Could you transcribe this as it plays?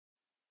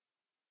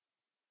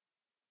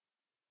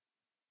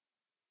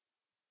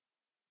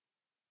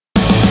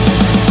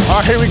All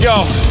right, here we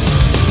go.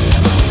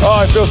 Oh,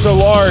 I feel so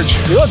large.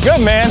 You look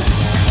good, man.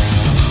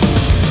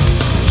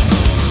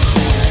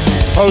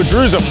 Oh,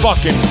 Drew's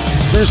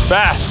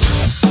fast.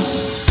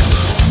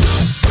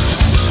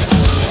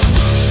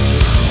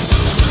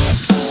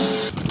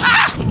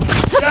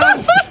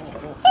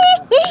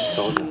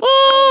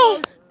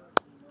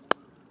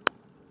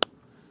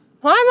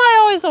 Why am I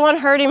always the one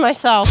hurting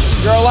myself?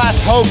 You're our last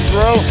hope,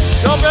 Drew.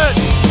 Jump it.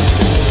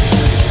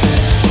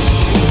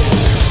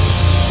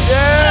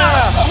 Yeah.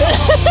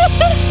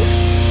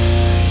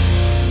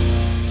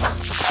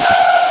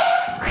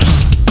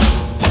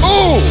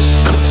 Ooh,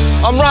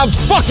 I'm Rob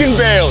fucking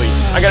Bailey.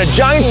 I got a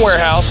giant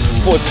warehouse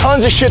full of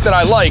tons of shit that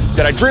I like,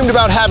 that I dreamed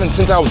about having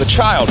since I was a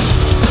child.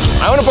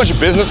 I own a bunch of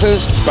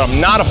businesses, but I'm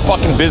not a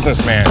fucking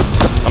businessman.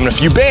 I'm in a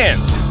few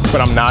bands,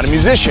 but I'm not a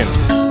musician.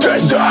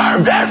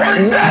 Deserve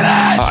every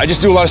minute! I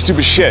just do a lot of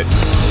stupid shit.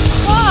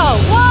 Whoa,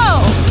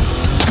 whoa!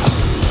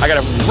 I got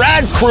a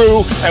rad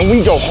crew, and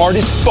we go hard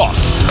as fuck.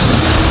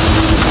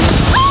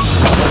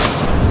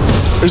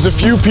 There's a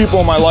few people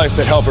in my life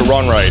that help it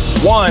run right.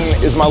 One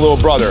is my little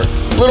brother.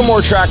 A little more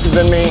attractive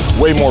than me,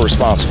 way more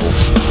responsible.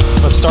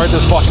 Let's start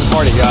this fucking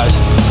party,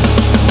 guys.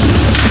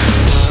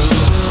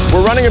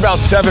 We're running about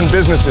 7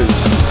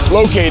 businesses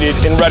located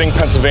in Reading,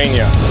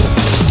 Pennsylvania.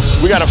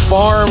 We got a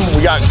farm,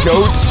 we got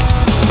goats.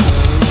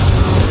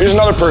 Here's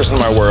another person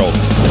in my world.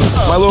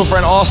 My little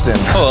friend Austin.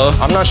 Hello.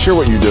 I'm not sure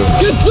what you do.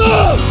 Get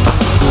up!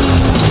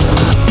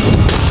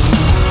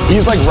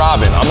 He's like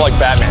Robin, I'm like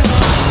Batman.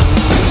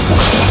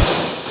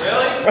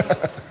 Really?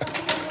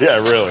 Yeah,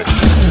 really.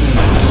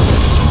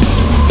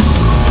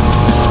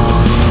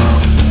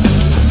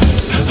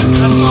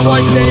 That's my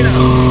wife, Dana.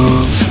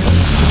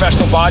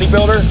 Professional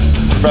bodybuilder,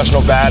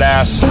 professional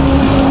badass.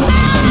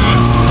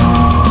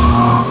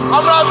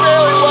 I'm Rob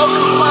Bailey,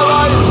 welcome to my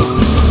life.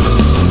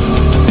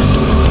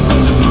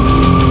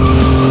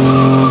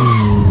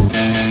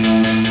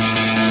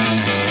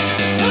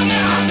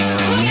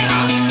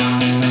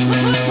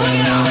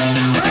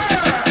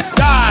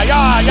 Yeah,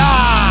 yeah, yeah.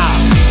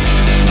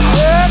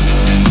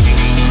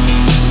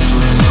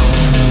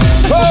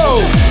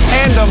 Whoa!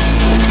 Hand them.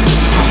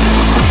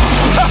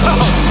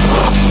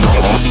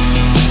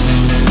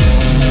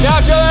 Yeah,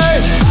 Joey!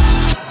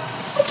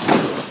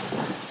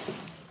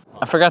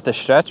 I forgot to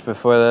stretch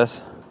before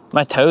this.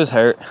 My toes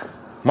hurt.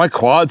 My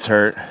quads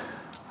hurt.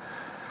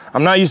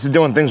 I'm not used to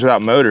doing things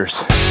without motors.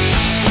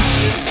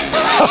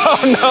 Oh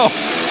no!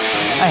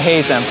 I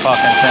hate them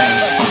fucking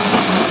things.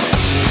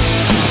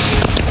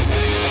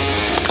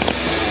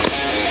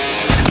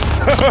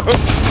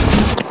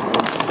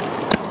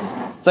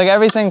 It's like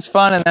everything's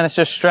fun and then it's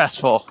just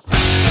stressful.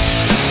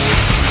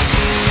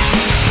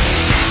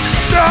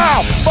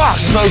 Oh, fuck!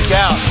 Smoked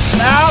out.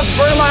 Ow, it's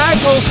burning my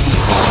ankles.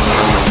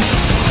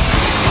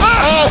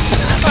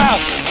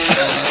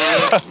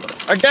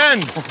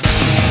 Again.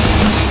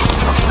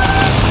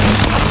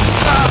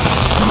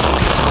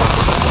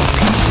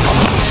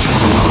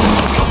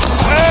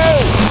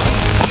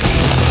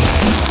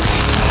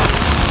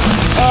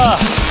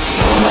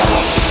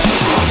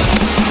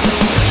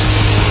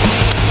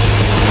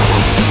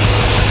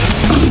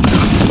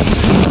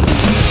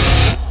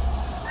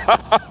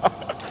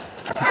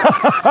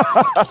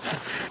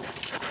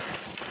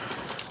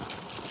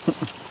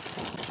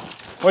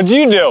 What'd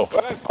you do?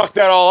 I fucked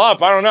that all up.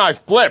 I don't know. I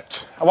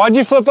flipped. Why'd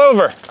you flip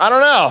over? I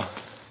don't know.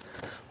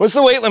 What's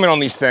the weight limit on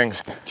these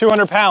things?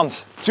 200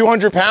 pounds.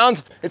 200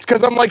 pounds? It's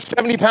because I'm like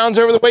 70 pounds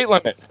over the weight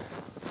limit.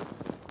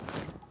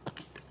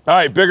 All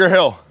right, bigger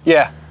hill.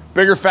 Yeah.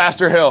 Bigger,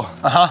 faster hill.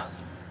 Uh-huh.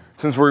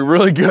 Since we're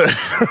really good.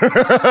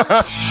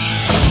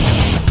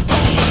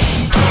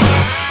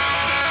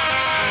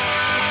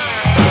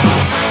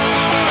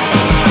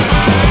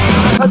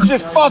 I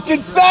just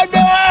fucking said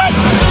that!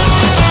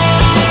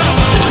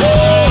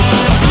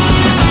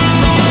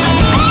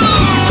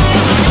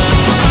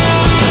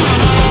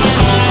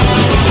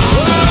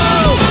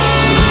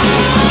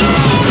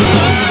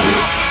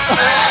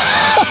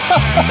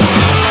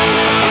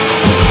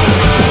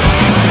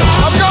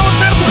 I'm going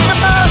middle with the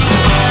best!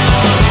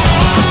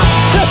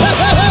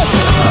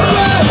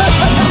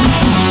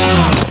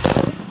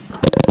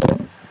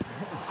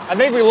 I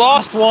think we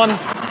lost one.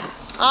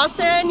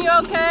 Austin, you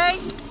okay?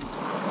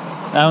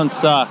 That one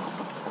sucked.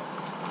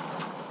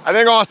 I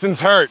think Austin's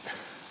hurt.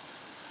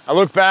 I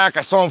look back,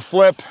 I saw him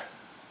flip.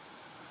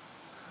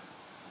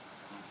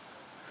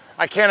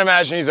 I can't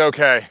imagine he's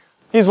okay.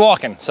 He's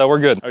walking, so we're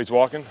good. Oh, he's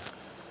walking?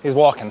 He's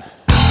walking.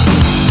 I'm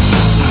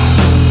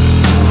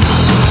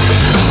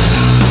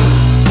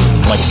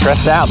like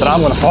stressed out that I'm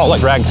gonna fall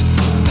like rags.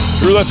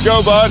 Drew, let's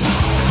go, bud.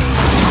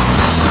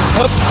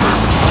 Up,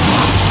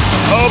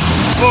 up,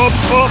 up,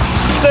 up.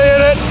 Stay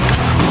in it.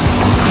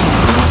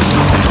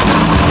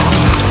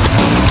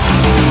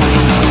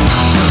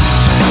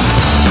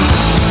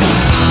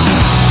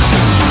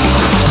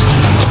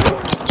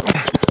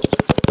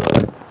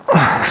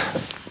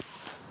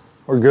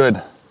 We're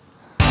good.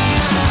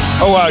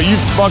 Oh wow, you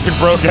fucking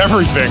broke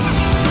everything.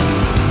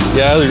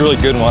 Yeah, that was a really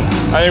good one.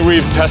 I think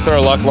we've tested our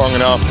luck long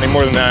enough. Any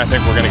more than that, I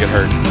think we're gonna get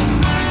hurt.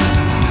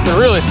 They're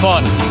really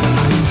fun.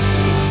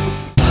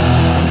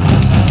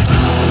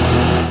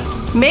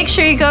 Make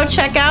sure you go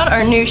check out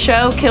our new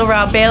show, Kill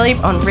Rob Bailey,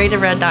 on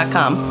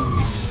RatedRed.com.